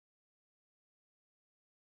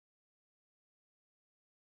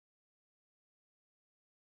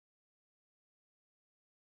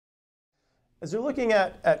As you're looking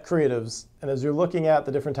at creatives and as you're looking at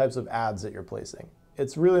the different types of ads that you're placing,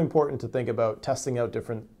 it's really important to think about testing out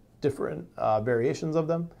different variations of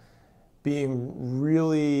them, being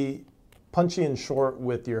really punchy and short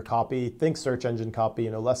with your copy. Think search engine copy,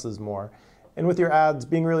 less is more. And with your ads,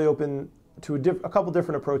 being really open to a couple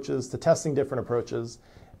different approaches, to testing different approaches,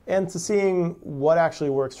 and to seeing what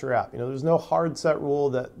actually works for your app. There's no hard set rule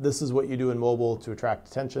that this is what you do in mobile to attract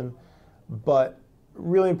attention, but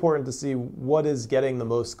really important to see what is getting the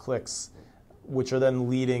most clicks, which are then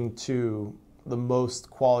leading to the most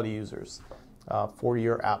quality users for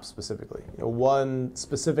your app specifically. One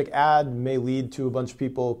specific ad may lead to a bunch of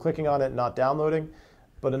people clicking on it and not downloading,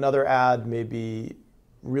 but another ad may be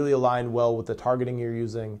really aligned well with the targeting you're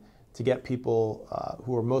using to get people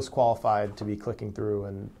who are most qualified to be clicking through,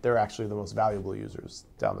 and they're actually the most valuable users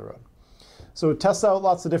down the road. So test out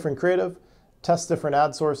lots of different creative, test different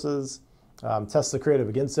ad sources, test the creative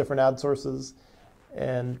against different ad sources,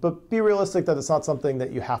 but be realistic that it's not something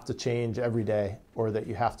that you have to change every day or that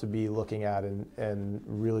you have to be looking at and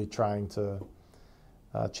really trying to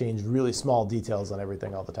change really small details on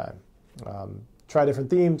everything all the time. Try different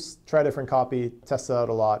themes, try different copy, test it out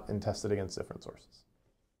a lot, and test it against different sources.